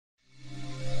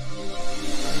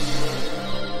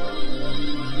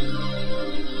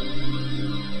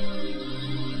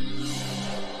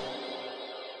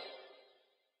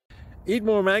Eat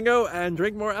more mango and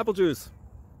drink more apple juice.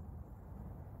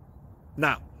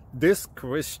 Now, this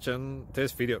video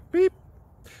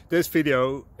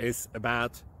is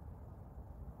about,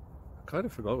 I kind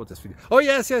of forgot what this video. Oh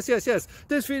yes.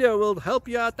 This video will help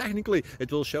you out technically.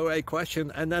 It will show a question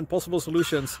and then possible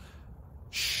solutions.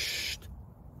 Shh.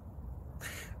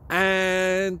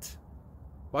 And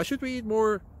why should we eat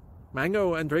more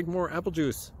mango and drink more apple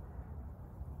juice?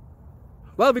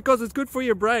 Well, because it's good for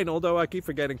your brain, although I keep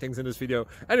forgetting things in this video.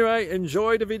 Anyway,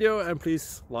 enjoy the video and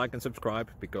please like and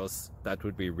subscribe, because that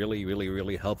would be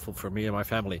really helpful for me and my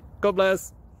family. God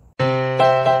bless!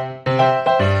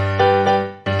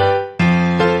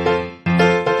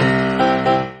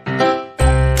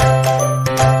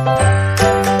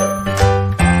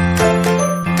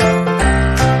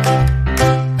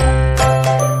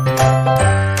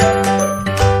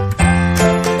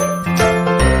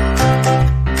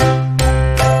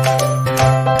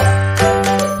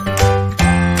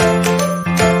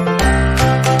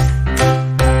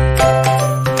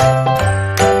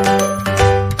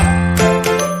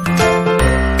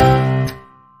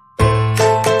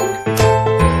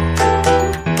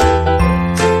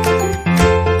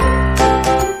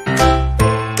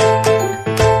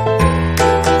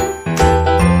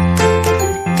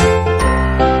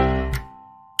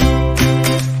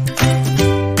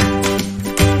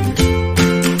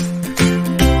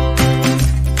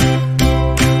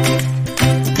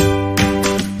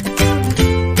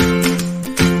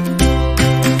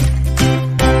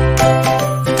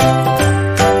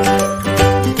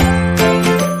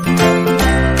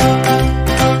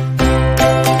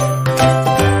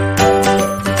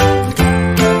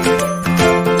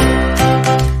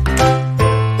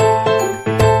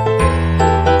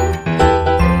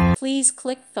 Please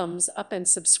click thumbs up and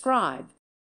subscribe.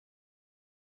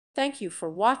 Thank you for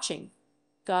watching.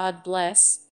 God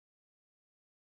bless.